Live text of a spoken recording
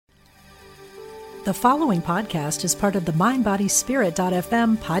The following podcast is part of the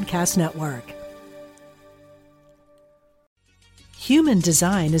MindBodySpirit.fm podcast network. Human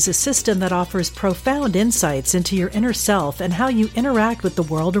design is a system that offers profound insights into your inner self and how you interact with the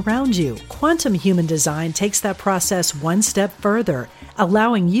world around you. Quantum human design takes that process one step further,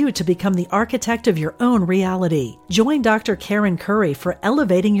 allowing you to become the architect of your own reality. Join Dr. Karen Curry for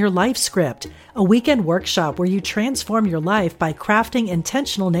Elevating Your Life Script, a weekend workshop where you transform your life by crafting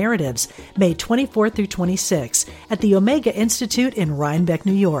intentional narratives, May 24 through 26 at the Omega Institute in Rhinebeck,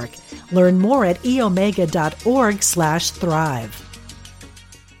 New York. Learn more at eomega.org/thrive.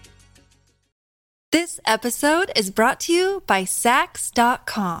 This episode is brought to you by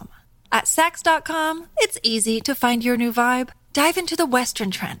Sax.com. At Sax.com, it's easy to find your new vibe. Dive into the Western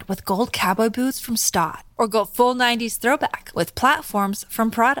trend with gold cowboy boots from Stott, or go full 90s throwback with platforms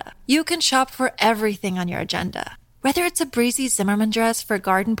from Prada. You can shop for everything on your agenda, whether it's a breezy Zimmermann dress for a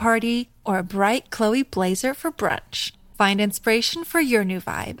garden party or a bright Chloe blazer for brunch. Find inspiration for your new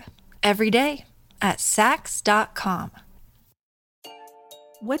vibe every day at Sax.com.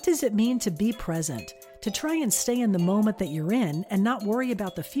 What does it mean to be present? To try and stay in the moment that you're in and not worry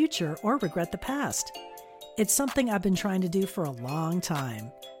about the future or regret the past? It's something I've been trying to do for a long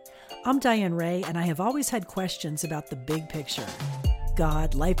time. I'm Diane Ray, and I have always had questions about the big picture.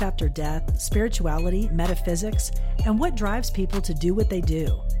 God, life after death, spirituality, metaphysics, and what drives people to do what they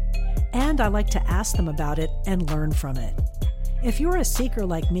do. And I like to ask them about it and learn from it. If you're a seeker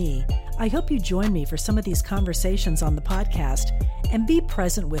like me, I hope you join me for some of these conversations on the podcast and be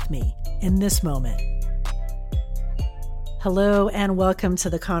present with me in this moment. Hello and welcome to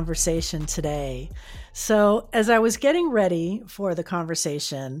the conversation today. So as I was getting ready for the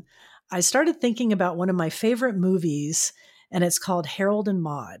conversation, I started thinking about one of my favorite movies, and it's called Harold and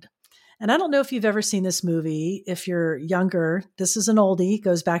Maude. And I don't know if you've ever seen this movie. If you're younger, this is an oldie. It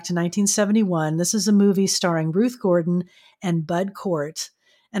goes back to 1971. This is a movie starring Ruth Gordon and Bud Cort.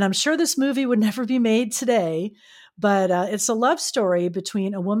 And I'm sure this movie would never be made today, but it's a love story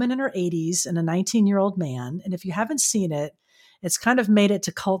between a woman in her 80s and a 19-year-old man. And if you haven't seen it, it's kind of made it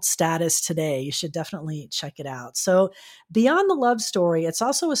to cult status today. You should definitely check it out. So beyond the love story, it's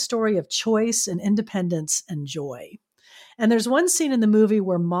also a story of choice and independence and joy. And there's one scene in the movie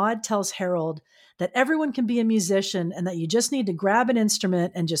where Maude tells Harold that everyone can be a musician and that you just need to grab an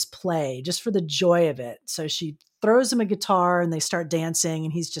instrument and just play, just for the joy of it. So she throws him a guitar and they start dancing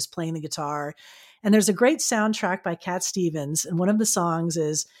and he's just playing the guitar. And there's a great soundtrack by Cat Stevens. And one of the songs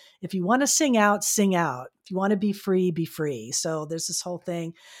is, if you want to sing out, sing out. If you want to be free, be free. So there's this whole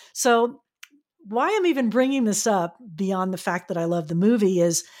thing. So why I'm even bringing this up beyond the fact that I love the movie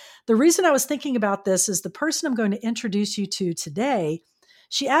is the reason I was thinking about this is the person I'm going to introduce you to today.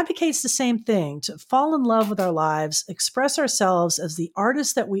 She advocates the same thing, to fall in love with our lives, express ourselves as the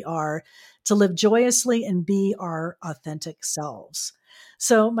artists that we are, to live joyously and be our authentic selves.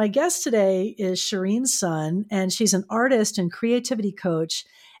 So my guest today is Shereen Sun, and she's an artist and creativity coach,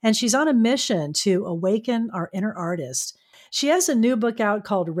 and she's on a mission to awaken our inner artist. She has a new book out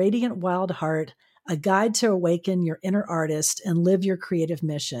called Radiant Wild Heart, A Guide to Awaken Your Inner Artist and Live Your Creative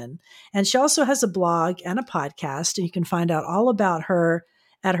Mission. And she also has a blog and a podcast, and you can find out all about her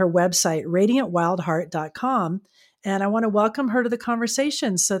at her website, radiantwildheart.com. And I want to welcome her to the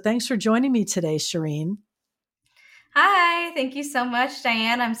conversation. So thanks for joining me today, Shereen. Hi, thank you so much,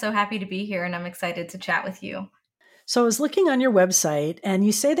 Diane. I'm so happy to be here and I'm excited to chat with you. So I was looking on your website and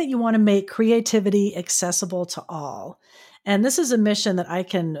you say that you want to make creativity accessible to all. And this is a mission that I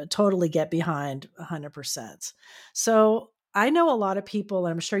can totally get behind 100%. So I know a lot of people,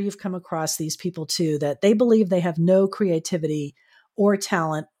 and I'm sure you've come across these people too, that they believe they have no creativity or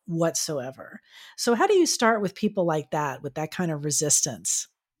talent whatsoever. So how do you start with people like that, with that kind of resistance?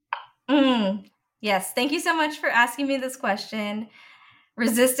 Yes, thank you so much for asking me this question.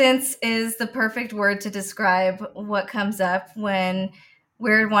 Resistance is the perfect word to describe what comes up when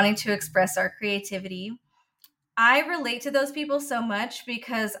we're wanting to express our creativity. I relate to those people so much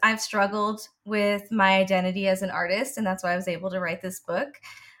because I've struggled with my identity as an artist, and that's why I was able to write this book.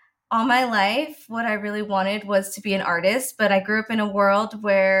 All my life, what I really wanted was to be an artist, but I grew up in a world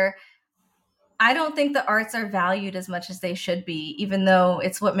where I don't think the arts are valued as much as they should be, even though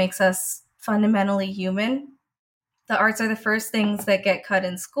it's what makes us fundamentally human. The arts are the first things that get cut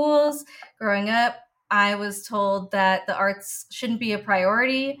in schools. Growing up, I was told that the arts shouldn't be a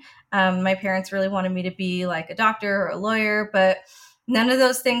priority. My parents really wanted me to be like a doctor or a lawyer, but none of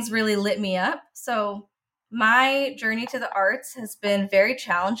those things really lit me up. So my journey to the arts has been very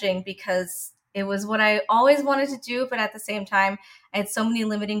challenging because it was what I always wanted to do. But at the same time, I had so many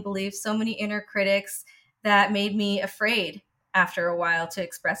limiting beliefs, so many inner critics that made me afraid after a while to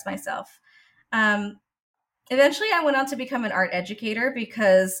express myself. Um, Eventually, I went on to become an art educator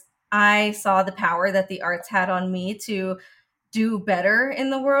because I saw the power that the arts had on me to do better in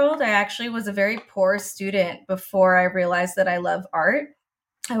the world. I actually was a very poor student before I realized that I love art.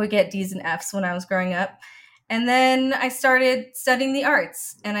 I would get D's and F's when I was growing up. And then I started studying the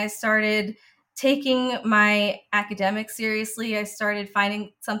arts and I started taking my academics seriously. I started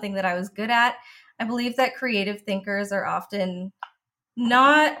finding something that I was good at. I believe that creative thinkers are often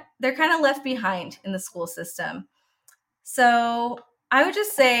not, they're kind of left behind in the school system. So I would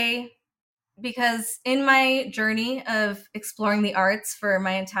just say, because in my journey of exploring the arts for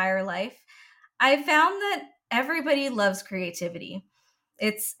my entire life, I found that everybody loves creativity.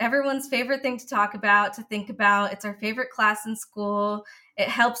 It's everyone's favorite thing to talk about, to think about. It's our favorite class in school. It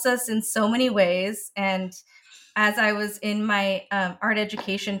helps us in so many ways. And as I was in my art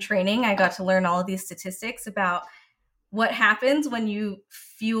education training, I got to learn all of these statistics about what happens when you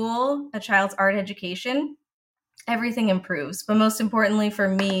fuel a child's art education. Everything improves. But most importantly for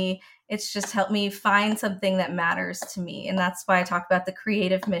me, it's just helped me find something that matters to me. And that's why I talk about the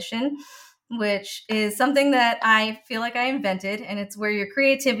creative mission, which is something that I feel like I invented. And it's where your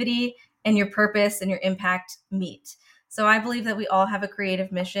creativity and your purpose and your impact meet. So I believe that we all have a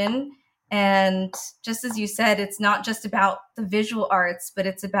creative mission. And just as you said, it's not just about the visual arts, but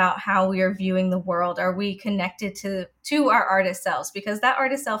it's about how we are viewing the world. Are we connected to our artist selves? Because that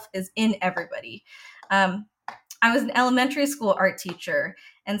artist self is in everybody. I was an elementary school art teacher.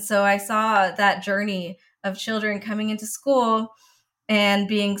 And so I saw that journey of children coming into school and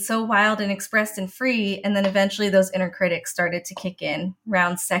being so wild and expressed and free. And then eventually those inner critics started to kick in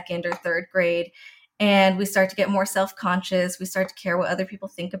around second or third grade. And we start to get more self-conscious. We start to care what other people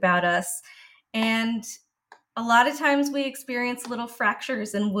think about us. And a lot of times we experience little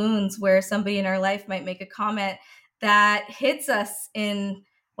fractures and wounds where somebody in our life might make a comment that hits us in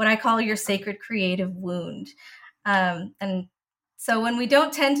what I call your sacred creative wound. And so when we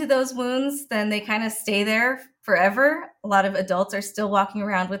don't tend to those wounds, then they kind of stay there forever. A lot of adults are still walking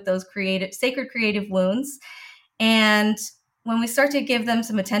around with those sacred creative wounds. And when we start to give them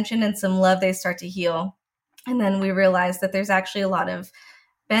some attention and some love, they start to heal. And then we realize that there's actually a lot of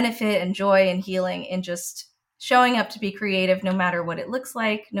benefit and joy and healing in just showing up to be creative, no matter what it looks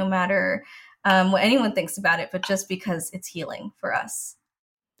like, no matter what anyone thinks about it, but just because it's healing for us.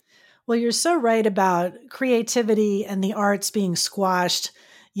 Well, you're so right about creativity and the arts being squashed,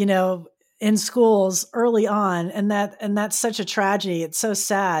 you know, in schools early on. And that's such a tragedy. It's so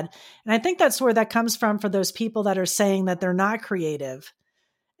sad. And I think that's where that comes from for those people that are saying that they're not creative.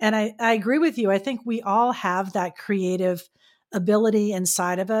 And I agree with you. I think we all have that creative ability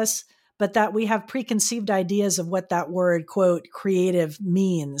inside of us, but that we have preconceived ideas of what that word, quote, creative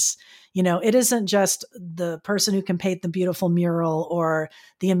means. You know, it isn't just the person who can paint the beautiful mural or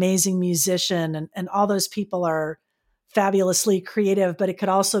the amazing musician, and all those people are fabulously creative, but it could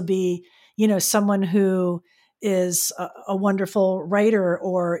also be, you know, someone who is a wonderful writer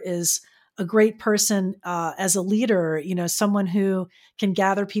or is a great person as a leader, you know, someone who can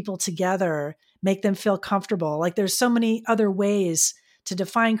gather people together, make them feel comfortable. Like there's so many other ways to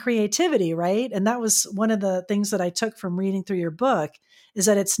define creativity, right? And that was one of the things that I took from reading through your book is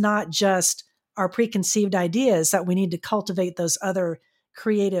that it's not just our preconceived ideas, that we need to cultivate those other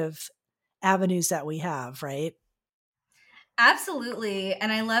creative avenues that we have, right? Absolutely.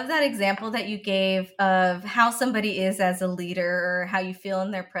 And I love that example that you gave of how somebody is as a leader or how you feel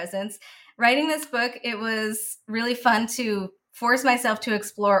in their presence. Writing this book, it was really fun to force myself to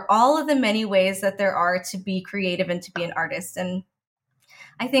explore all of the many ways that there are to be creative and to be an artist. And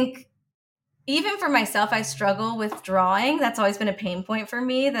I think even for myself, I struggle with drawing. That's always been a pain point for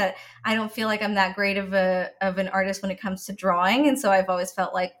me, that I don't feel like I'm that great of an artist when it comes to drawing. And so I've always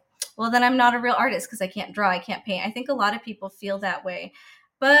felt like, well, then I'm not a real artist because I can't draw, I can't paint. I think a lot of people feel that way.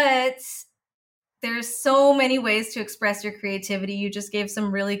 But there's so many ways to express your creativity. You just gave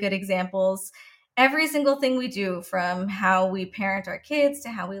some really good examples. Every single thing we do, from how we parent our kids to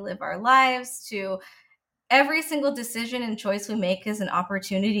how we live our lives to every single decision and choice we make, is an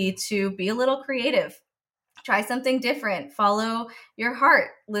opportunity to be a little creative. Try something different, follow your heart,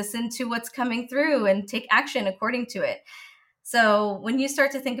 listen to what's coming through, and take action according to it. So when you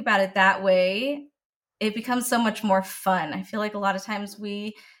start to think about it that way, it becomes so much more fun. I feel like a lot of times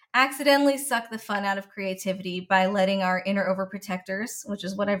we accidentally suck the fun out of creativity by letting our inner overprotectors, which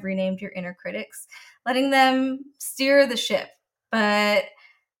is what I've renamed your inner critics, letting them steer the ship. But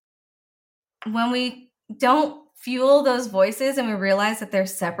when we don't fuel those voices and we realize that they're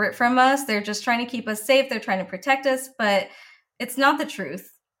separate from us, they're just trying to keep us safe, they're trying to protect us, but it's not the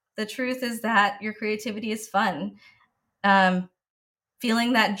truth. The truth is that your creativity is fun. Um,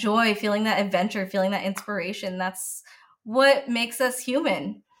 feeling that joy, feeling that adventure, feeling that inspiration. That's what makes us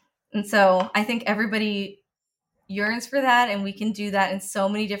human. And so I think everybody yearns for that, and we can do that in so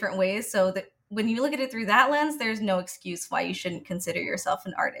many different ways. So that when you look at it through that lens, there's no excuse why you shouldn't consider yourself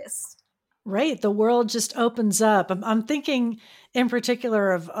an artist. Right. The world just opens up. I'm thinking in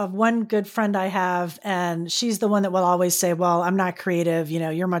particular of one good friend I have, and she's the one that will always say, well, I'm not creative.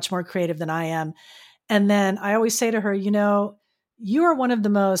 You're much more creative than I am. And then I always say to her, you are one of the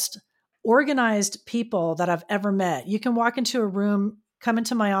most organized people that I've ever met. You can walk into a room, come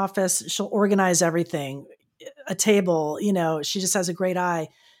into my office, she'll organize everything, a table, she just has a great eye.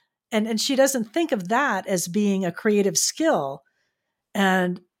 And she doesn't think of that as being a creative skill.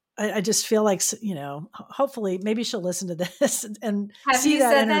 And I just feel like, hopefully maybe she'll listen to this and Have see you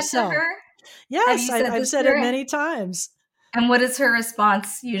that said in that to herself. her? Have Yes, you said I've this to said it her? many times. And what is her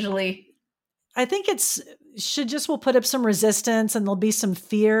response usually? I think we'll put up some resistance and there'll be some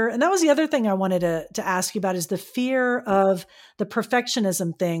fear. And that was the other thing I wanted to ask you about is the fear of the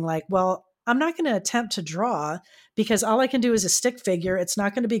perfectionism thing. Like, well, I'm not going to attempt to draw because all I can do is a stick figure. It's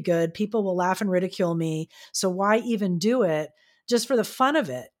not going to be good. People will laugh and ridicule me. So why even do it just for the fun of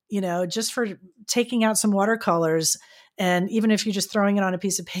it? Just for taking out some watercolors. And even if you're just throwing it on a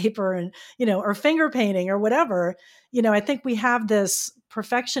piece of paper and, or finger painting or whatever, I think we have this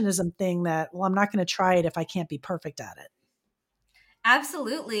perfectionism thing that, well, I'm not going to try it if I can't be perfect at it.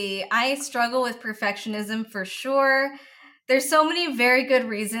 Absolutely. I struggle with perfectionism for sure. There's so many very good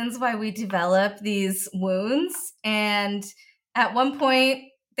reasons why we develop these wounds. And at one point,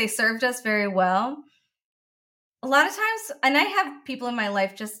 they served us very well. A lot of times, and I have people in my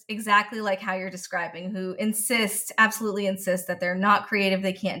life just exactly like how you're describing, who absolutely insist that they're not creative,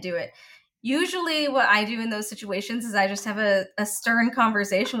 they can't do it. Usually, what I do in those situations is I just have a stern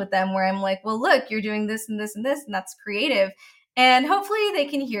conversation with them where I'm like, well, look, you're doing this and this and this, and that's creative. And hopefully they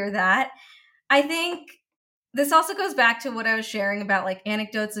can hear that. I think this also goes back to what I was sharing about like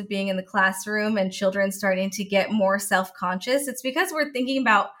anecdotes of being in the classroom and children starting to get more self conscious. It's because we're thinking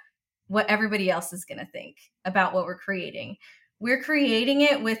about what everybody else is going to think about what we're creating. We're creating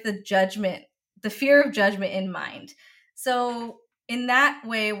it with the fear of judgment in mind. So in that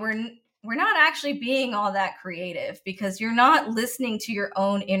way, we're not actually being all that creative because you're not listening to your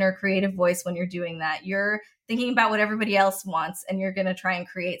own inner creative voice when you're doing that. You're thinking about what everybody else wants, and you're going to try and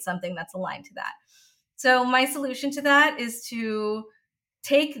create something that's aligned to that. So my solution to that is to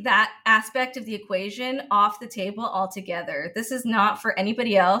take that aspect of the equation off the table altogether. This is not for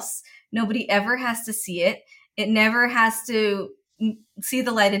anybody else. Nobody ever has to see it. It never has to see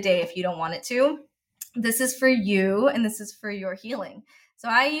the light of day if you don't want it to. This is for you, and this is for your healing. So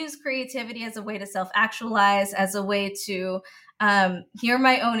I use creativity as a way to self-actualize, as a way to hear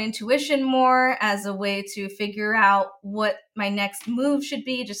my own intuition more, as a way to figure out what my next move should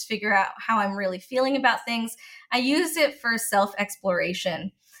be, just figure out how I'm really feeling about things. I use it for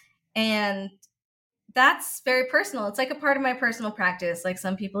self-exploration. And that's very personal. It's like a part of my personal practice. Like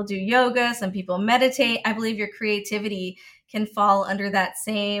some people do yoga, some people meditate. I believe your creativity can fall under that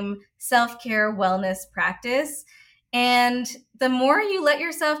same self-care wellness practice. And the more you let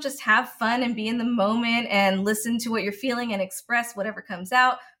yourself just have fun and be in the moment and listen to what you're feeling and express whatever comes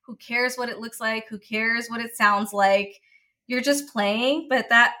out, who cares what it looks like? Who cares what it sounds like? You're just playing, but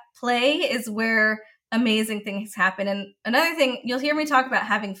that play is where amazing things happen. And another thing, you'll hear me talk about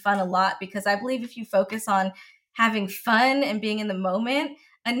having fun a lot because I believe if you focus on having fun and being in the moment,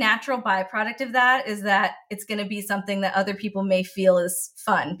 a natural byproduct of that is that it's going to be something that other people may feel is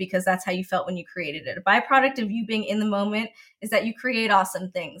fun because that's how you felt when you created it. A byproduct of you being in the moment is that you create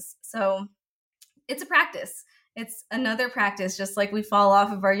awesome things. So it's a practice. It's another practice, just like we fall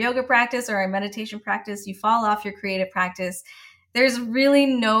off of our yoga practice or our meditation practice, you fall off your creative practice. There's really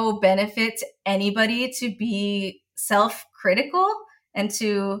no benefit to anybody to be self-critical and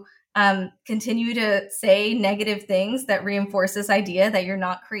to continue to say negative things that reinforce this idea that you're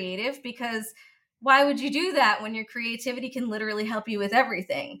not creative, because why would you do that when your creativity can literally help you with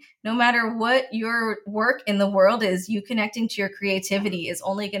everything? No matter what your work in the world is, you connecting to your creativity is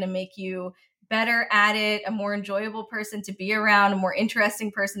only going to make you better at it, a more enjoyable person to be around, a more interesting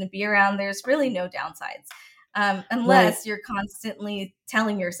person to be around. There's really no downsides. Unless Right. you're constantly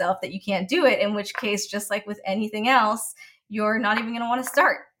telling yourself that you can't do it, in which case, just like with anything else, you're not even going to want to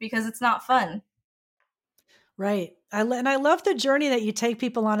start because it's not fun. Right. And I love the journey that you take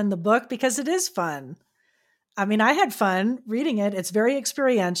people on in the book because it is fun. I mean, I had fun reading it. It's very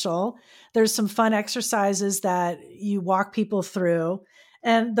experiential. There's some fun exercises that you walk people through.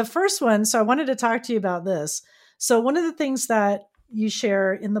 And the first one, so I wanted to talk to you about this. So one of the things that you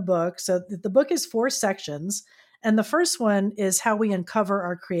share in the book, so the book is 4 sections, And the first one is how we uncover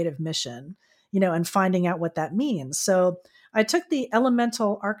our creative mission, and finding out what that means. So I took the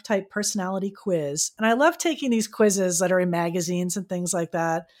Elemental Archetype Personality Quiz, and I love taking these quizzes that are in magazines and things like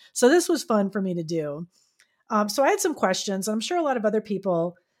that. So this was fun for me to do. So I had some questions. I'm sure a lot of other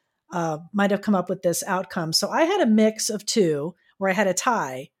people might have come up with this outcome. So I had a mix of two where I had a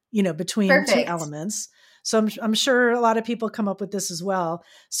tie, between two Perfect. elements. So I'm sure a lot of people come up with this as well.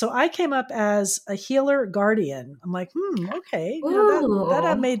 So I came up as a healer guardian. I'm like, okay,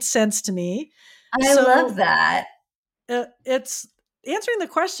 that Ooh, made sense to me. I love So that. it's answering the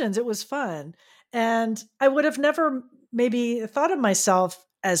questions. It was fun. And I would have never maybe thought of myself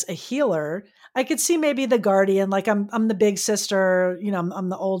as a healer. I could see maybe the guardian, like I'm the big sister, I'm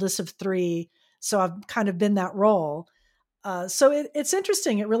the oldest of three. So I've kind of been that role. So it's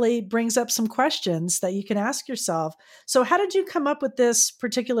interesting. It really brings up some questions that you can ask yourself. So how did you come up with this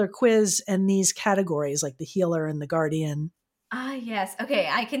particular quiz and these categories, like the healer and the guardian? Ah, yes. Okay,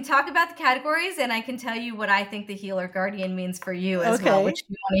 I can talk about the categories and I can tell you what I think the healer guardian means for you as well, which Okay.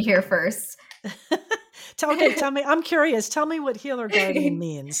 you want to hear first. Okay, tell me. I'm curious. Tell me what healer guardian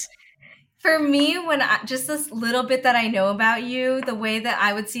means. For me, just this little bit that I know about you, the way that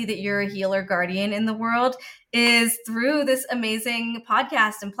I would see that you're a healer guardian in the world is through this amazing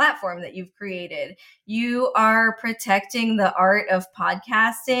podcast and platform that you've created. You are protecting the art of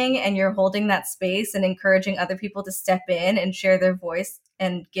podcasting and you're holding that space and encouraging other people to step in and share their voice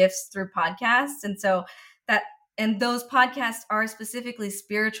and gifts through podcasts. That and those podcasts are specifically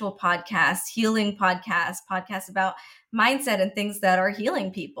spiritual podcasts, healing podcasts, podcasts about mindset and things that are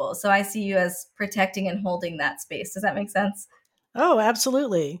healing people. So I see you as protecting and holding that space. Does that make sense? Oh,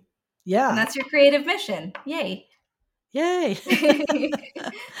 absolutely. And Yeah. that's your creative mission. Yay. Yay.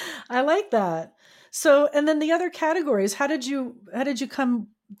 I like that. So, and then the other categories, how did you come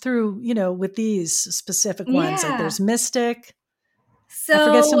through, with these specific ones? Like Yeah. there's mystic. I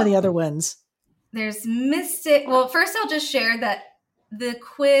forget some So of the other ones. there's mystic. Well, first I'll just share that the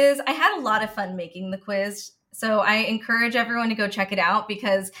quiz, I had a lot of fun making the quiz. So I encourage everyone to go check it out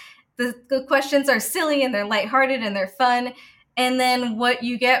because the questions are silly and they're lighthearted and they're fun. And then what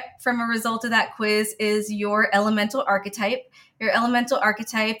you get from a result of that quiz is your elemental archetype. Your elemental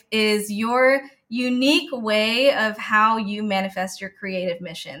archetype is your unique way of how you manifest your creative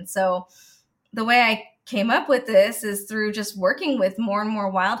mission. So the way I came up with this is through just working with more and more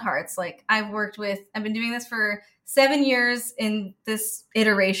wild hearts. Like I've been doing this for 7 years in this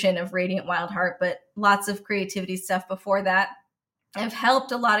iteration of Radiant Wild Heart, but lots of creativity stuff before that. I've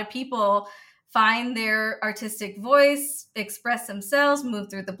helped a lot of people find their artistic voice, express themselves, move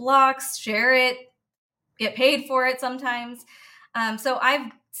through the blocks, share it, get paid for it sometimes. So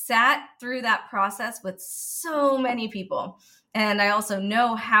I've sat through that process with so many people. And I also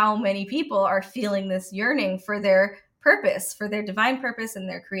know how many people are feeling this yearning for their purpose, for their divine purpose and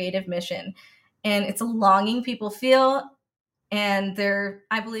their creative mission. And it's a longing people feel. And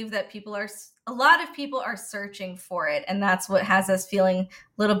I believe that a lot of people are searching for it. And that's what has us feeling a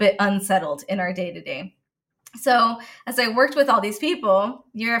little bit unsettled in our day to day. So as I worked with all these people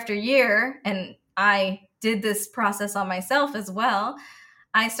year after year, and I did this process on myself as well,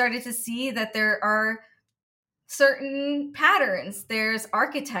 I started to see that there are certain patterns. There's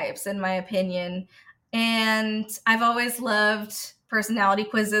archetypes, in my opinion. And I've always loved personality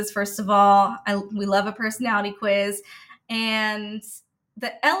quizzes, first of all. We love a personality quiz. And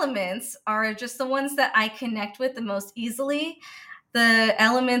the elements are just the ones that I connect with the most easily. The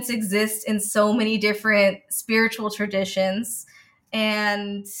elements exist in so many different spiritual traditions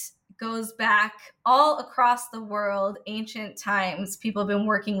and goes back all across the world, ancient times. People have been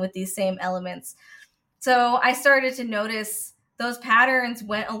working with these same elements. So I started to notice those patterns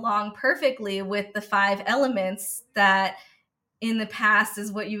went along perfectly with the 5 elements that in the past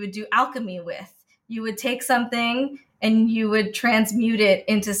is what you would do alchemy with. You would take something and you would transmute it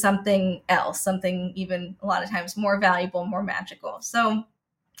into something else, something even a lot of times more valuable, more magical. So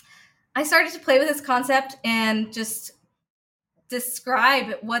I started to play with this concept and just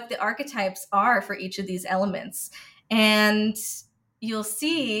describe what the archetypes are for each of these elements. And you'll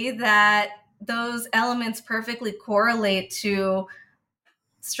see that those elements perfectly correlate to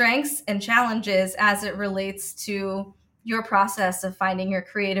strengths and challenges as it relates to your process of finding your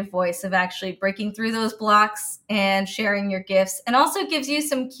creative voice, of actually breaking through those blocks and sharing your gifts, and also gives you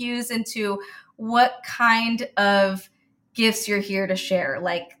some cues into what kind of gifts you're here to share.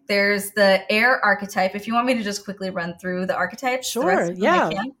 Like there's the air archetype. If you want me to just quickly run through the archetypes, the Sure. rest of them I Yeah.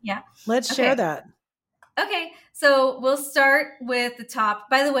 can. Yeah. Let's share Okay. that. Okay. So we'll start with the top.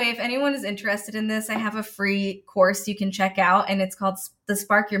 By the way, if anyone is interested in this, I have a free course you can check out, and it's called the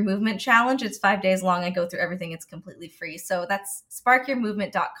Spark Your Movement Challenge. It's 5 days long. I go through everything. It's completely free. So that's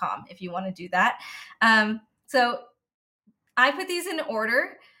sparkyourmovement.com if you want to do that. So I put these in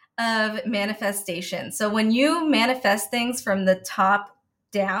order of manifestation. So when you manifest things from the top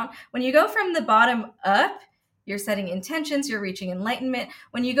down, when you go from the bottom up, you're setting intentions, you're reaching enlightenment.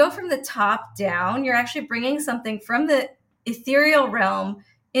 When you go from the top down, you're actually bringing something from the ethereal realm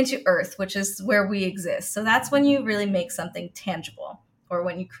into earth, which is where we exist. So that's when you really make something tangible, or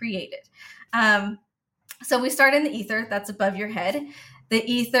when you create it. So we start in the ether, that's above your head. The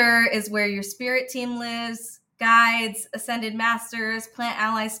ether is where your spirit team lives, guides, ascended masters, plant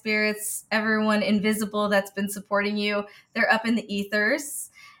ally spirits, everyone invisible that's been supporting you. They're up in the ethers.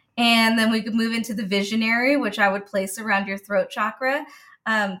 And then we could move into the visionary, which I would place around your throat chakra.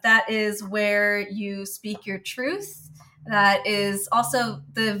 That is where you speak your truth. That is also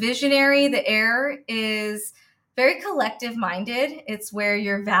the visionary. The air is very collective minded. It's where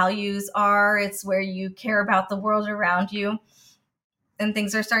your values are. It's where you care about the world around you. And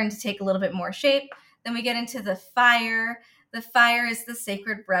things are starting to take a little bit more shape. Then we get into the fire. The fire is the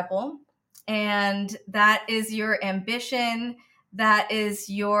sacred rebel. And that is your ambition. That is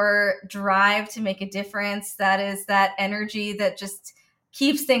your drive to make a difference. That is that energy that just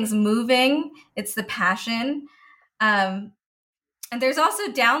keeps things moving. It's the passion. And there's also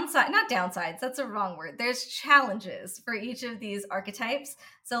not downsides, that's a wrong word. There's challenges for each of these archetypes.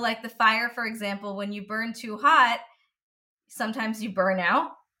 So like the fire, for example, when you burn too hot, sometimes you burn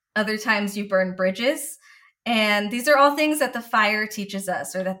out. Other times you burn bridges. And these are all things that the fire teaches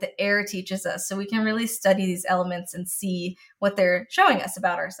us, or that the air teaches us. So we can really study these elements and see what they're showing us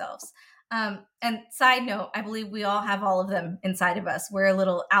about ourselves. And side note, I believe we all have all of them inside of us. We're a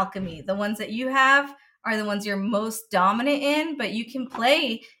little alchemy. The ones that you have are the ones you're most dominant in, but you can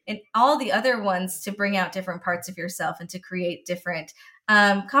play in all the other ones to bring out different parts of yourself and to create different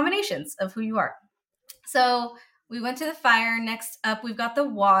combinations of who you are. So we went to the fire. Next up, we've got the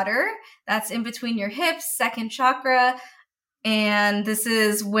water. That's in between your hips, second chakra. And this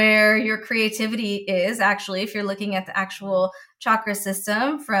is where your creativity is. Actually, if you're looking at the actual chakra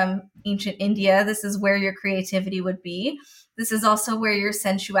system from ancient India, this is where your creativity would be. This is also where your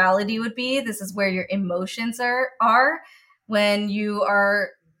sensuality would be. This is where your emotions are. When you are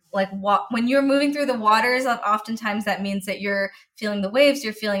when you're moving through the waters, oftentimes that means that you're feeling the waves,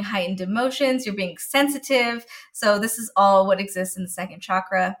 you're feeling heightened emotions, you're being sensitive. So this is all what exists in the second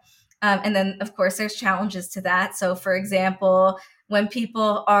chakra. And then, of course, there's challenges to that. So, for example, when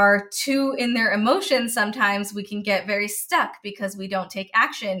people are too in their emotions, sometimes we can get very stuck because we don't take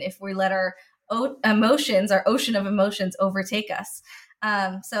action if we let our emotions, our ocean of emotions, overtake us.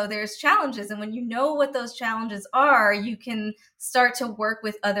 So there's challenges. And when you know what those challenges are, you can start to work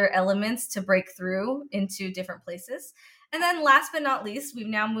with other elements to break through into different places. And then last but not least, we've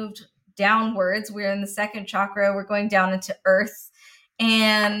now moved downwards. We're in the second chakra. We're going down into earth.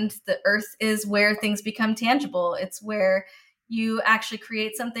 And the earth is where things become tangible. It's where you actually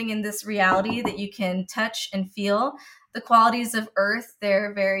create something in this reality that you can touch and feel. The qualities of earth,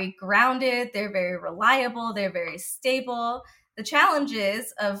 they're very grounded, they're very reliable, they're very stable. The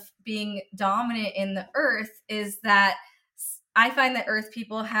challenges of being dominant in the earth is that I find that earth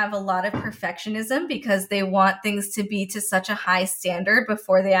people have a lot of perfectionism because they want things to be to such a high standard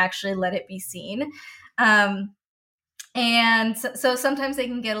before they actually let it be seen. And so sometimes they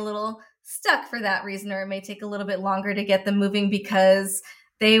can get a little stuck for that reason, or it may take a little bit longer to get them moving because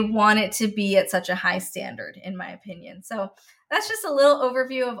they want it to be at such a high standard, in my opinion. So that's just a little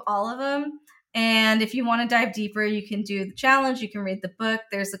overview of all of them. And if you want to dive deeper, you can do the challenge. You can read the book.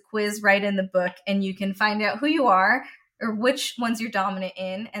 There's a quiz right in the book, and you can find out who you are or which ones you're dominant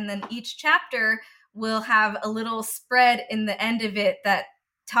in. And then each chapter will have a little spread in the end of it that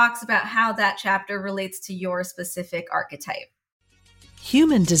talks about how that chapter relates to your specific archetype.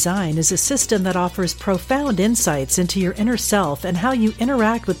 Human design is a system that offers profound insights into your inner self and how you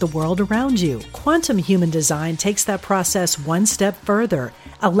interact with the world around you. Quantum human design takes that process one step further,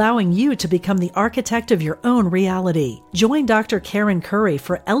 allowing you to become the architect of your own reality. Join Dr. Karen Curry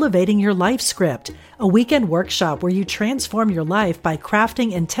for Elevating Your Life Script, a weekend workshop where you transform your life by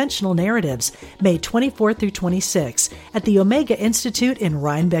crafting intentional narratives, May 24th through 26 at the Omega Institute in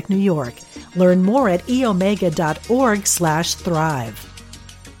Rhinebeck, New York. Learn more at eomega.org/thrive.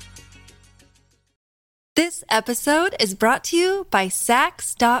 This episode is brought to you by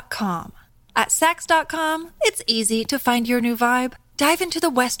Sax.com. At Sax.com, it's easy to find your new vibe. Dive into the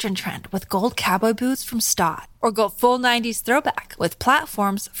Western trend with gold cowboy boots from Stott, or go full 90s throwback with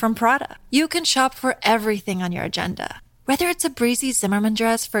platforms from Prada. You can shop for everything on your agenda, whether it's a breezy Zimmermann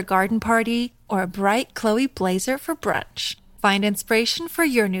dress for a garden party or a bright Chloe blazer for brunch. Find inspiration for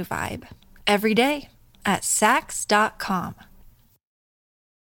your new vibe every day at Saks.com.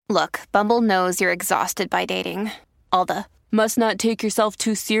 Look, Bumble knows you're exhausted by dating. All the must not take yourself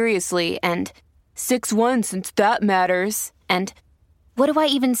too seriously and 6'1" since that matters. And what do I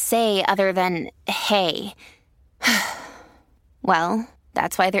even say other than hey? Well,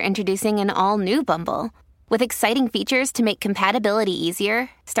 that's why they're introducing an all-new Bumble with exciting features to make compatibility easier,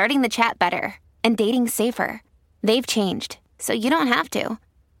 starting the chat better, and dating safer. They've changed, so you don't have to.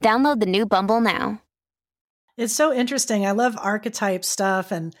 Download the new Bumble now. It's so interesting. I love archetype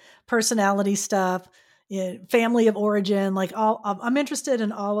stuff and personality stuff, family of origin, like I'm interested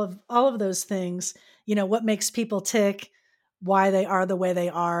in all of those things, what makes people tick, why they are the way they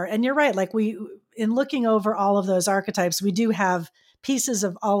are. And you're right. Like in looking over all of those archetypes, we do have pieces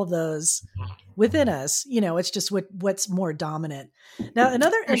of all of those within us. It's just what's more dominant. Now,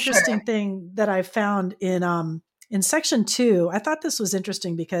 another interesting thing that I found in section 2, I thought this was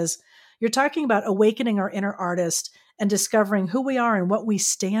interesting because you're talking about awakening our inner artist and discovering who we are and what we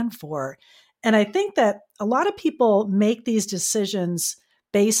stand for. And I think that a lot of people make these decisions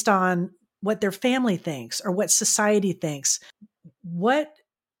based on what their family thinks or what society thinks.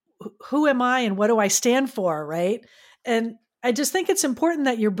 Who am I and what do I stand for, right? And I just think it's important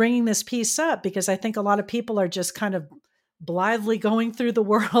that you're bringing this piece up because I think a lot of people are just kind of blithely going through the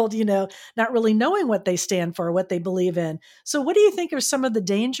world, not really knowing what they stand for, what they believe in. So what do you think are some of the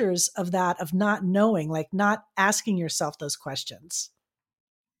dangers of that, of not knowing, like not asking yourself those questions?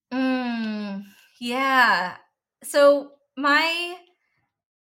 Yeah. So my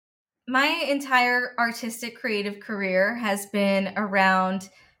entire artistic creative career has been around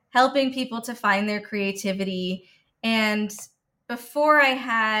helping people to find their creativity. And before I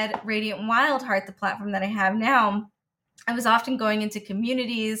had Radiant Wild Heart, the platform that I have now, I was often going into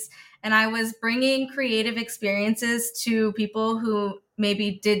communities and I was bringing creative experiences to people who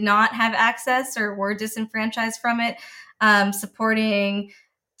maybe did not have access or were disenfranchised from it, supporting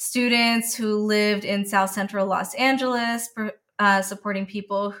students who lived in South Central Los Angeles, supporting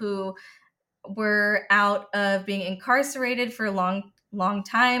people who were out of being incarcerated for long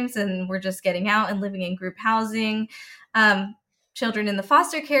times and were just getting out and living in group housing, children in the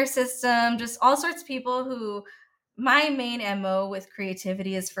foster care system, just all sorts of people who my main MO with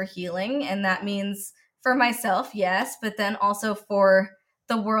creativity is for healing. And that means for myself, yes, but then also for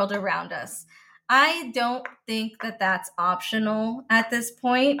the world around us. I don't think that that's optional at this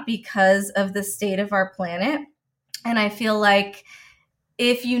point because of the state of our planet. And I feel like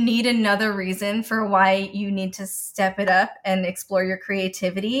if you need another reason for why you need to step it up and explore your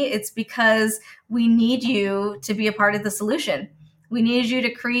creativity, it's because we need you to be a part of the solution. We need you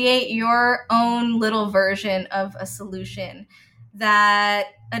to create your own little version of a solution that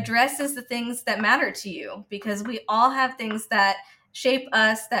addresses the things that matter to you, because we all have things that shape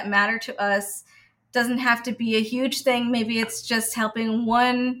us, that matter to us. Doesn't have to be a huge thing. Maybe it's just helping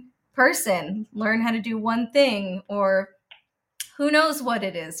one person learn how to do one thing, or who knows what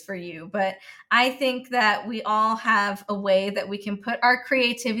it is for you. But I think that we all have a way that we can put our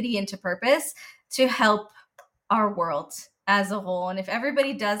creativity into purpose to help our world as a whole. And if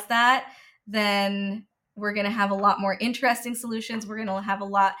everybody does that, then we're going to have a lot more interesting solutions. We're going to have a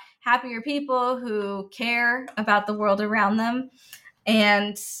lot happier people who care about the world around them.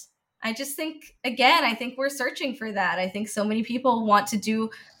 And I just think, again, I think we're searching for that. I think so many people want to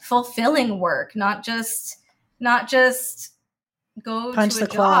do fulfilling work, not just go Punch to a the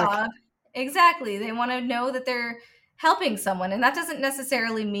clock. job. Exactly. They want to know that they're helping someone. And that doesn't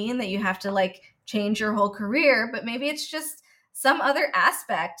necessarily mean that you have to like change your whole career, but maybe it's just some other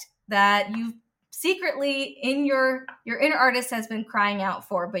aspect that you secretly in your inner artist has been crying out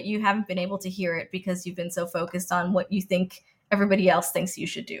for, but you haven't been able to hear it because you've been so focused on what you think everybody else thinks you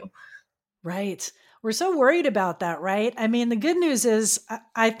should do. Right. We're so worried about that, right? I mean, the good news is,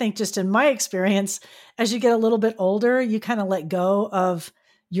 I think just in my experience, as you get a little bit older, you kind of let go of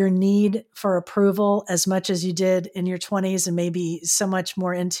your need for approval as much as you did in your 20s and maybe so much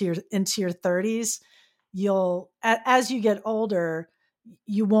more into your 30s. As you get older,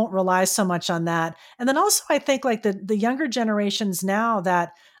 you won't rely so much on that. And then also I think like the younger generations now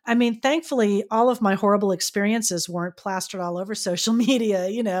that, I mean, thankfully all of my horrible experiences weren't plastered all over social media.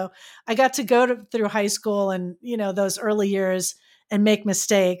 I got to go through high school and, those early years and make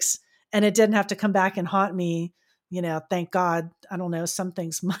mistakes, and it didn't have to come back and haunt me thank God. I don't know. Some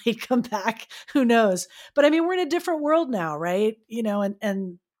things might come back. Who knows? But I mean, we're in a different world now, right?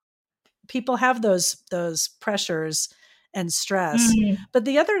 And people have those pressures and stress. Mm, But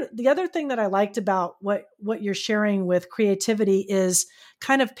the other thing that I liked about what you're sharing with creativity is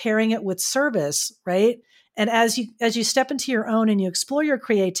kind of pairing it with service, right? And as you step into your own and you explore your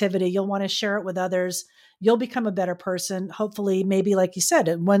creativity, you'll want to share it with others. You'll become a better person. Hopefully, maybe like you said,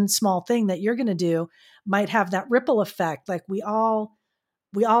 one small thing that you're going to do might have that ripple effect. Like we all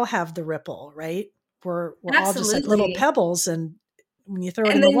have the ripple, right? We're all just like little absolutely. pebbles, and when you throw it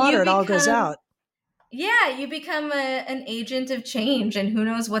in And the then water, you it all goes become out. Yeah, you become an agent of change, and who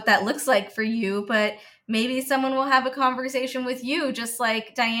knows what that looks like for you. But maybe someone will have a conversation with you, just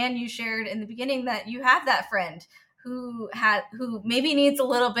like Diane, you shared in the beginning that you have that friend who maybe needs a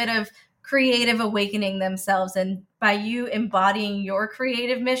little bit of creative awakening themselves. And by you embodying your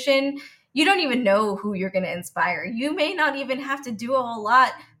creative mission, you don't even know who you're going to inspire. You may not even have to do a whole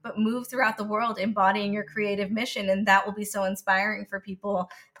lot, but move throughout the world embodying your creative mission. And that will be so inspiring for people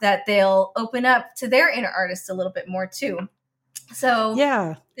that they'll open up to their inner artist a little bit more too. So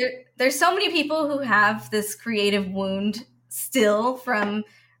Yeah. there's so many people who have this creative wound still from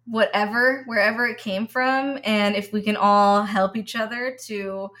wherever it came from. And if we can all help each other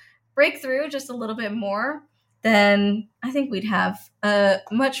to break through just a little bit more, then I think we'd have a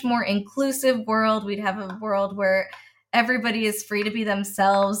much more inclusive world. We'd have a world where everybody is free to be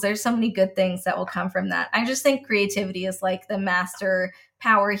themselves. There's so many good things that will come from that. I just think creativity is like the master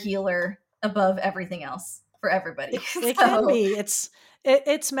power healer above everything else for everybody. It can So be.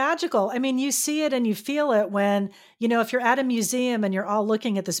 It's magical. I mean, you see it and you feel it when, if you're at a museum and you're all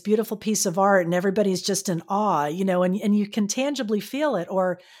looking at this beautiful piece of art and everybody's just in awe, and you can tangibly feel it,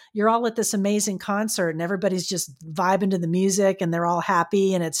 or you're all at this amazing concert and everybody's just vibing to the music and they're all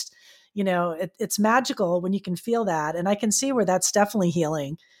happy, and it's magical when you can feel that. And I can see where that's definitely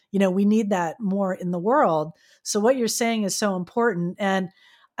healing. We need that more in the world. So what you're saying is so important. And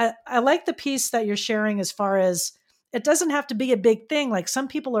I like the piece that you're sharing as far as it doesn't have to be a big thing. Like some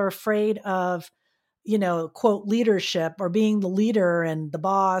people are afraid of, quote, leadership or being the leader and the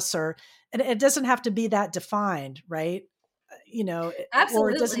boss, and it doesn't have to be that defined, right?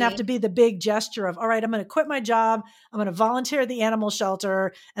 Or it doesn't have to absolutely. be the big gesture of, all right, I'm going to quit my job. I'm going to volunteer at the animal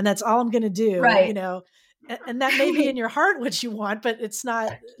shelter and that's all I'm going to do, Right. and that may be in your heart what you want, but it's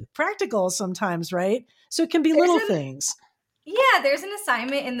not practical sometimes, right? So it can be There's little an things. Yeah, there's an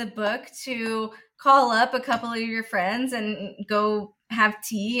assignment in the book to call up a couple of your friends and go have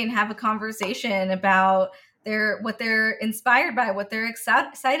tea and have a conversation about what they're inspired by, what they're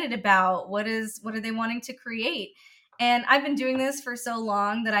excited about, what are they wanting to create. And I've been doing this for so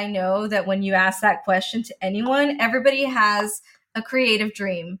long that I know that when you ask that question to anyone, everybody has a creative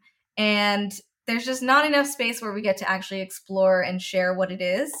dream. And there's just not enough space where we get to actually explore and share what it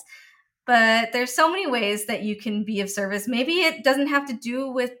is. But there's so many ways that you can be of service. Maybe it doesn't have to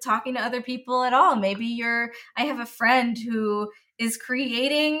do with talking to other people at all. I have a friend who is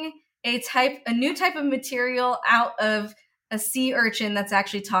creating a new type of material out of a sea urchin that's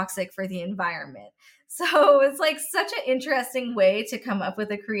actually toxic for the environment. So it's like such an interesting way to come up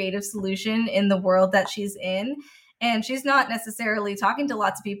with a creative solution in the world that she's in. And she's not necessarily talking to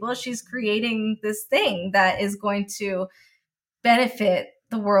lots of people. She's creating this thing that is going to benefit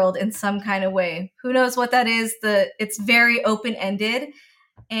the world in some kind of way. Who knows what that is? It's very open-ended,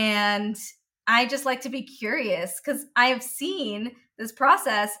 and I just like to be curious because I have seen this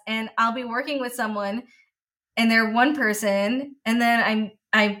process, and I'll be working with someone and they're one person, and then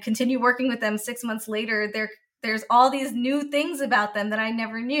I continue working with them 6 months later. There's all these new things about them that I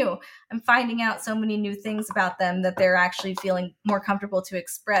never knew. I'm finding out so many new things about them that they're actually feeling more comfortable to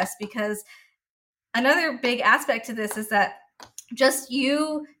express, because another big aspect to this is that just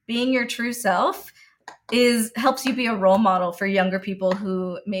you being your true self helps you be a role model for younger people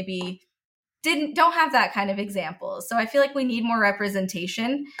who maybe don't have that kind of example. So I feel like we need more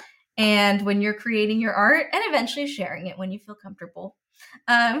representation. And when you're creating your art and eventually sharing it when you feel comfortable,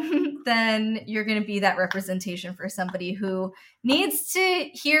 then you're going to be that representation for somebody who needs to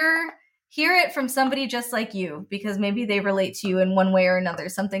hear it from somebody just like you, because maybe they relate to you in one way or another.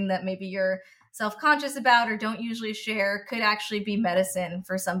 Something that maybe you're self-conscious about or don't usually share could actually be medicine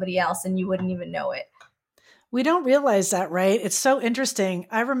for somebody else and you wouldn't even know it. We don't realize that, right? It's so interesting.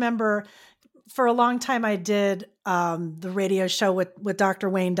 I remember for a long time, I did the radio show with Dr.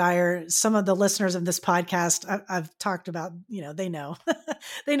 Wayne Dyer. Some of the listeners of this podcast, I've talked about, they know,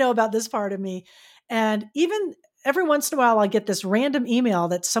 they know about this part of me. And even every once in a while, I get this random email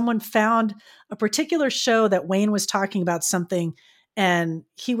that someone found a particular show that Wayne was talking about something. And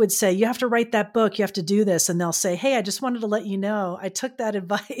he would say, you have to write that book. You have to do this. And they'll say, hey, I just wanted to let you know, I took that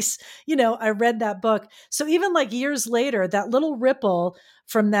advice. I read that book. So even like years later, that little ripple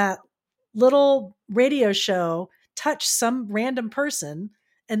from that little radio show touched some random person,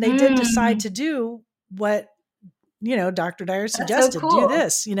 and they did decide Mm, to do what, Dr. Dyer that's so suggested, do cool.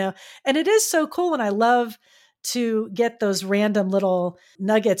 this, and it is so cool. And I love to get those random little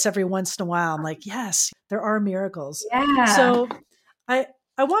nuggets every once in a while. I'm like, yes, there are miracles. Yeah. So I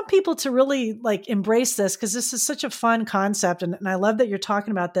I want people to really like embrace this, because this is such a fun concept, and I love that you're talking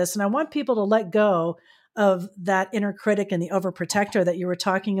about this. And I want people to let go of that inner critic and the overprotector that you were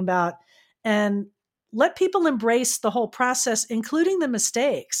talking about, and let people embrace the whole process, including the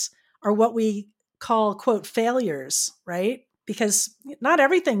mistakes, or what we call, quote, failures, right? Because not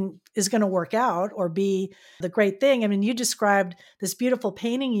everything is going to work out or be the great thing. I mean, you described this beautiful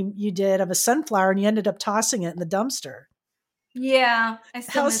painting you did of a sunflower, and you ended up tossing it in the dumpster. Yeah, I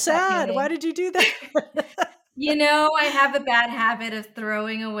still How miss that sad. Why painting. did you do that? I have a bad habit of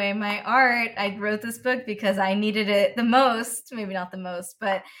throwing away my art. I wrote this book because I needed it the most, maybe not the most,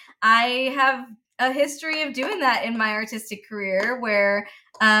 but I have a history of doing that in my artistic career where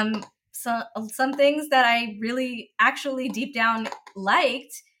some things that I really actually deep down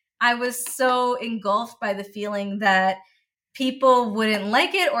liked, I was so engulfed by the feeling that people wouldn't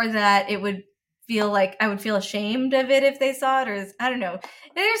like it, or that it would feel like I would feel ashamed of it if they saw it, or I don't know.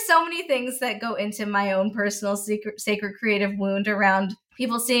 There's so many things that go into my own personal sacred creative wound around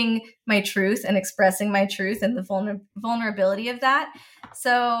people seeing my truth and expressing my truth, and the vulnerability of that.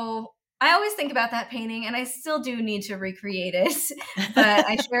 So I always think about that painting, and I still do need to recreate it. But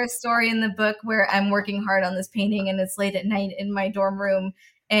I share a story in the book where I'm working hard on this painting, and it's late at night in my dorm room.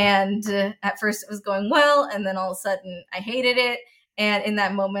 And at first it was going well, and then all of a sudden I hated it. And in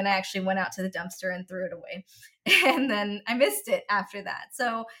that moment, I actually went out to the dumpster and threw it away. And then I missed it after that.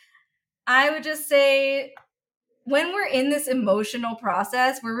 So I would just say, when we're in this emotional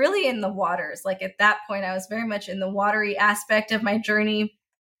process, we're really in the waters. Like at that point, I was very much in the watery aspect of my journey.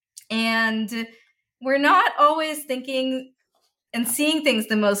 And we're not always thinking and seeing things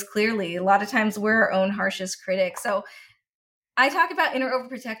the most clearly. A lot of times we're our own harshest critic. So I talk about inner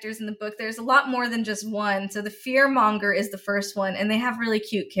overprotectors in the book. There's a lot more than just one. So the fear monger is the first one, and they have really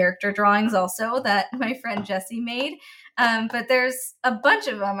cute character drawings also that my friend Jessie made. But there's a bunch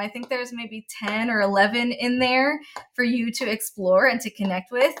of them. I think there's maybe 10 or 11 in there for you to explore and to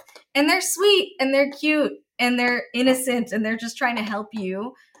connect with. And they're sweet and they're cute and they're innocent and they're just trying to help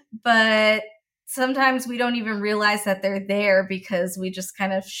you. But sometimes we don't even realize that they're there because we just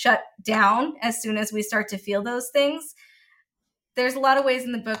kind of shut down as soon as we start to feel those things. There's a lot of ways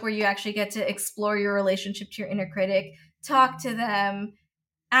in the book where you actually get to explore your relationship to your inner critic, talk to them,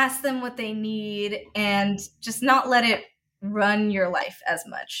 ask them what they need, and just not let it run your life as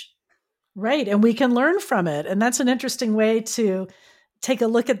much. Right. And we can learn from it. And that's an interesting way to take a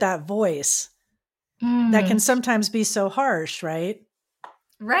look at that voice that can Mm. sometimes be so harsh, right?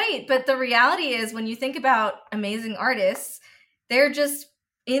 Right. But the reality is, when you think about amazing artists, they're just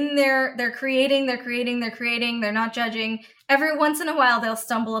in there, they're creating, they're not judging. Every once in a while, they'll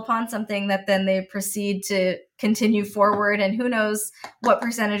stumble upon something that then they proceed to continue forward. And who knows what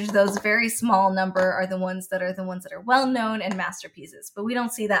percentage of those very small number are the ones that are well known and masterpieces. But we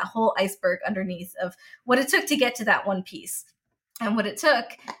don't see that whole iceberg underneath of what it took to get to that one piece. And what it took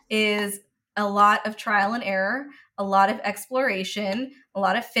is a lot of trial and error, a lot of exploration, a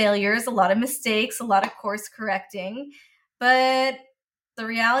lot of failures, a lot of mistakes, a lot of course correcting. But the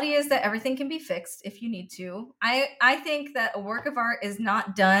reality is that everything can be fixed if you need to. I think that a work of art is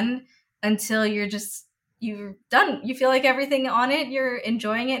not done until you're done. You feel like everything on it, you're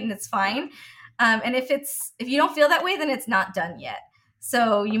enjoying it, and it's fine. And if you don't feel that way, then it's not done yet.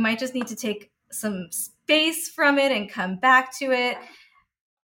 So you might just need to take some space from it and come back to it.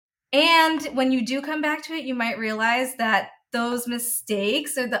 And when you do come back to it, you might realize that those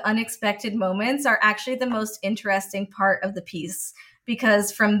mistakes or the unexpected moments are actually the most interesting part of the piece,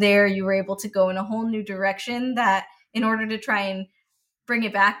 because from there you were able to go in a whole new direction, that in order to try and bring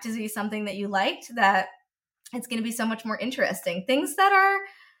it back to be something that you liked, that it's going to be so much more interesting. Things that are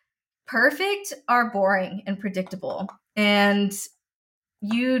perfect are boring and predictable, and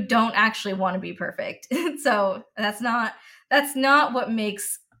you don't actually want to be perfect. So that's not what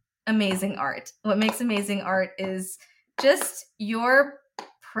makes amazing art. What makes amazing art is just your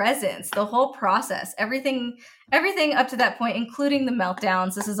presence, the whole process, everything up to that point, including the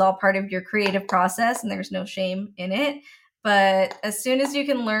meltdowns. This is all part of your creative process, and there's no shame in it. But as soon as you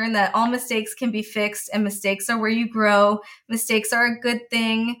can learn that all mistakes can be fixed, and mistakes are where you grow, mistakes are a good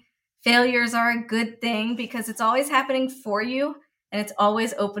thing, failures are a good thing, because it's always happening for you. And it's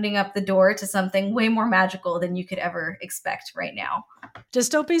always opening up the door to something way more magical than you could ever expect right now.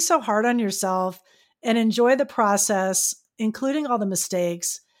 Just don't be so hard on yourself and enjoy the process, including all the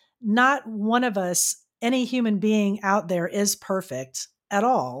mistakes. Not one of us, any human being out there, is perfect at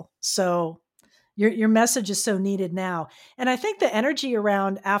all. So your message is so needed now. And I think the energy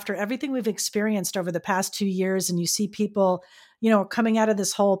around, after everything we've experienced over the past 2 years, and you see people, coming out of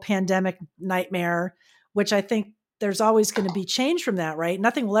this whole pandemic nightmare, which I think there's always going to be change from that, right?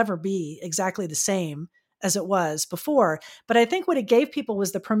 Nothing will ever be exactly the same as it was before. But I think what it gave people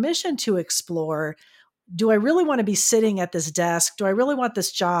was the permission to explore. Do I really want to be sitting at this desk? Do I really want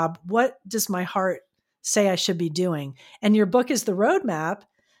this job? What does my heart say I should be doing? And your book is the roadmap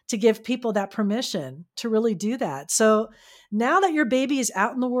to give people that permission to really do that. So now that your baby is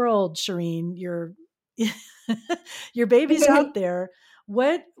out in the world, Shereen, your baby's out there,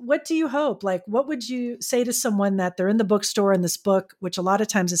 what do you hope? Like, what would you say to someone that they're in the bookstore and this book, which a lot of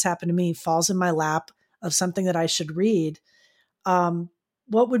times has happened to me, falls in my lap of something that I should read?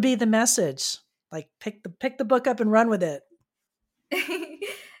 What would be the message? Like, pick the book up and run with it.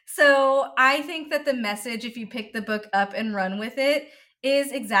 So I think that the message, if you pick the book up and run with it,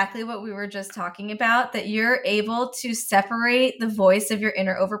 is exactly what we were just talking about, that you're able to separate the voice of your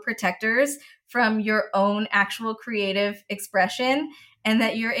inner overprotectors from your own actual creative expression, and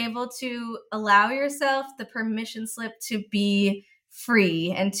that you're able to allow yourself the permission slip to be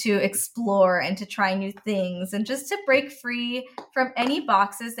free and to explore and to try new things and just to break free from any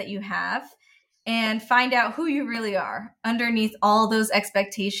boxes that you have and find out who you really are underneath all those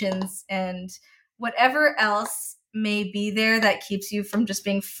expectations and whatever else may be there that keeps you from just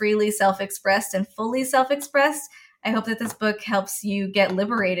being freely self-expressed and fully self-expressed. I hope that this book helps you get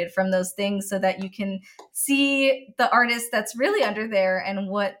liberated from those things so that you can see the artist that's really under there and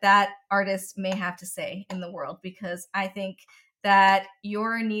what that artist may have to say in the world, because I think that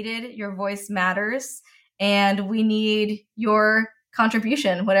you're needed, your voice matters, and we need your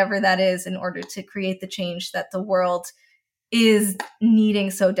contribution, whatever that is, in order to create the change that the world is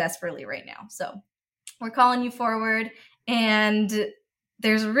needing so desperately right now. So we're calling you forward, and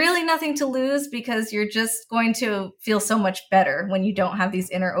there's really nothing to lose because you're just going to feel so much better when you don't have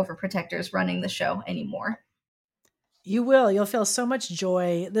these inner overprotectors running the show anymore. You will. You'll feel so much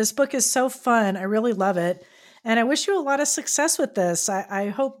joy. This book is so fun. I really love it. And I wish you a lot of success with this. I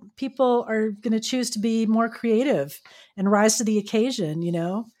hope people are going to choose to be more creative and rise to the occasion,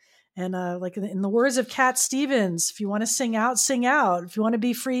 And like in the words of Cat Stevens, if you want to sing out, sing out. If you want to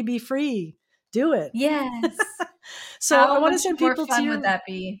be free, do it. Yes. So I want to send people to your... would that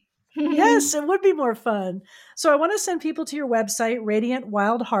be? Yes, it would be more fun. So I want to send people to your website,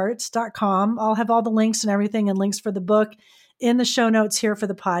 radiantwildhearts.com. I'll have all the links and everything and links for the book in the show notes here for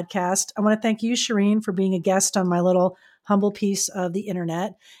the podcast. I want to thank you, Shereen, for being a guest on my little humble piece of the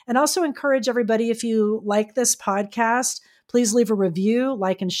internet. And also encourage everybody, if you like this podcast, please leave a review,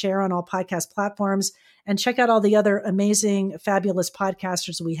 like and share on all podcast platforms, and check out all the other amazing, fabulous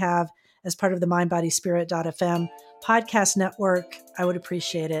podcasters we have as part of the mindbodyspirit.fm podcast network. I would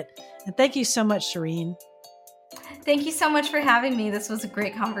appreciate it. And thank you so much, Shereen. Thank you so much for having me. This was a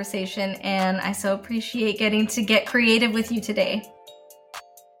great conversation, and I so appreciate getting to get creative with you today.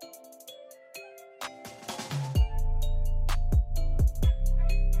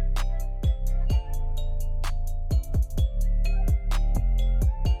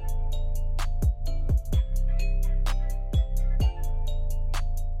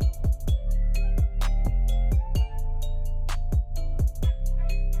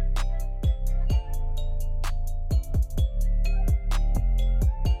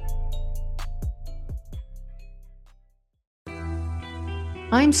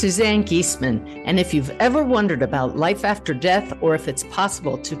 I'm Suzanne Giesman, and if you've ever wondered about life after death or if it's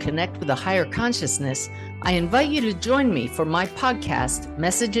possible to connect with a higher consciousness, I invite you to join me for my podcast,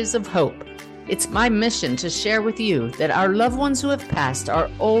 Messages of Hope. It's my mission to share with you that our loved ones who have passed are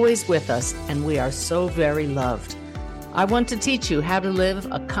always with us, and we are so very loved. I want to teach you how to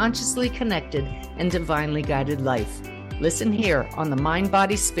live a consciously connected and divinely guided life. Listen here on the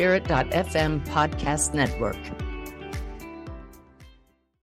mindbodyspirit.fm podcast network.